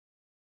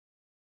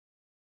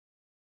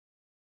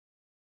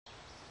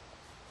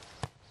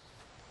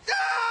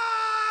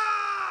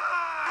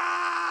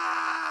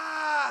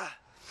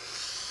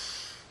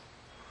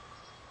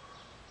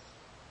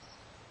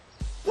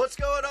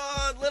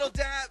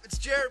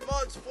Jared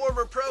Muntz,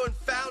 former pro and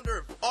founder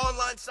of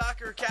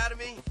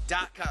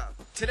OnlineSoccerAcademy.com.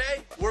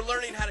 Today, we're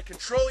learning how to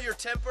control your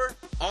temper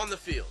on the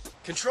field.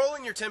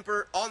 Controlling your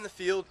temper on the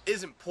field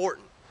is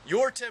important.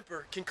 Your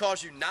temper can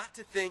cause you not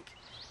to think,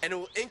 and it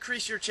will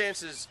increase your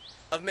chances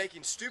of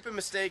making stupid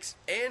mistakes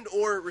and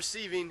or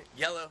receiving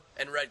yellow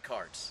and red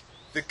cards.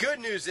 The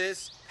good news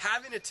is,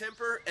 having a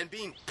temper and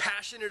being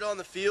passionate on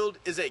the field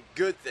is a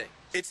good thing.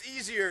 It's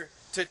easier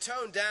to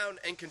tone down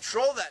and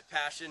control that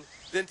passion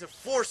than to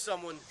force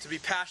someone to be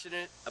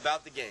passionate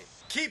about the game.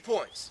 Key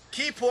points.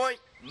 Key point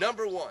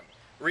number 1.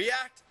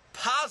 React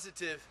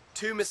positive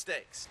to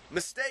mistakes.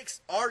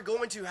 Mistakes are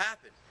going to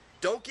happen.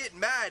 Don't get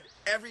mad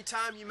every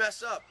time you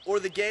mess up or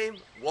the game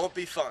won't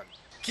be fun.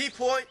 Key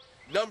point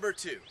number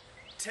 2.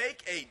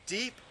 Take a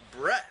deep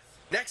breath.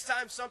 Next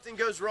time something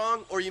goes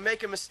wrong or you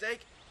make a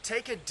mistake,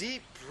 take a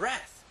deep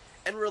breath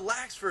and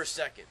relax for a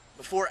second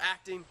before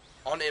acting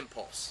on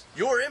impulse.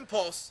 Your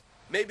impulse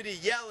may be to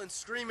yell and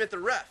scream at the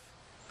ref,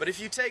 but if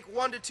you take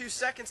 1 to 2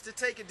 seconds to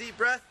take a deep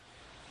breath,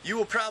 you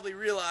will probably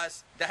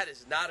realize that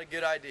is not a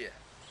good idea.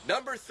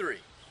 Number 3,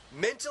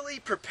 mentally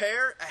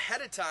prepare ahead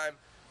of time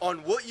on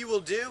what you will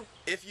do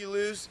if you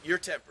lose your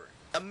temper.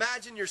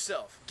 Imagine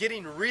yourself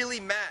getting really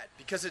mad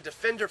because a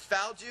defender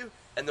fouled you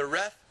and the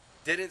ref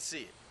didn't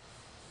see it.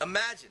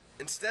 Imagine,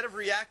 instead of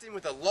reacting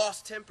with a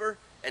lost temper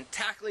and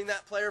tackling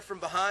that player from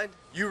behind,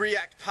 you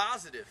react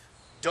positive.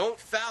 Don't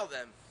foul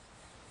them,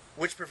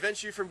 which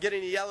prevents you from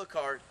getting a yellow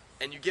card,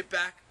 and you get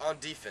back on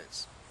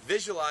defense.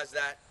 Visualize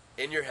that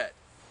in your head.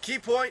 Key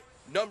point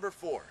number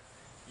 4.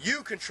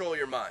 You control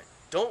your mind.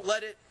 Don't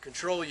let it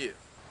control you.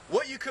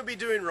 What you could be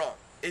doing wrong.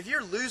 If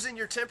you're losing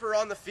your temper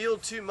on the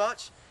field too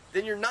much,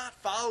 then you're not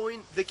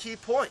following the key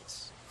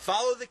points.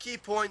 Follow the key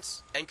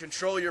points and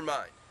control your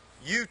mind.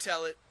 You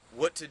tell it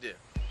what to do.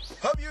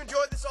 Hope you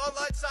enjoyed this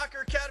Online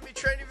Soccer Academy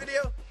training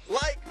video.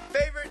 Like,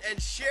 favorite,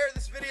 and share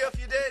this video if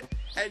you did.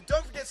 And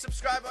don't forget to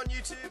subscribe on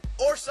YouTube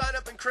or sign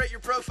up and create your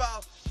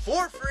profile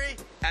for free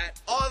at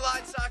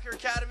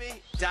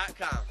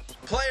OnlineSoccerAcademy.com.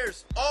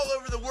 Players all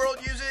over the world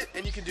use it,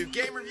 and you can do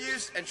game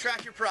reviews and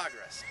track your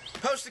progress.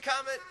 Post a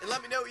comment and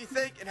let me know what you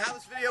think and how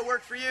this video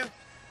worked for you.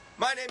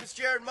 My name is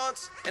Jared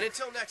Muntz, and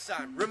until next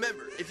time,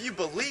 remember, if you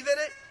believe in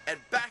it and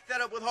back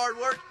that up with hard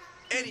work,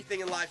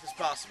 anything in life is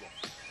possible.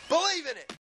 Believe in it!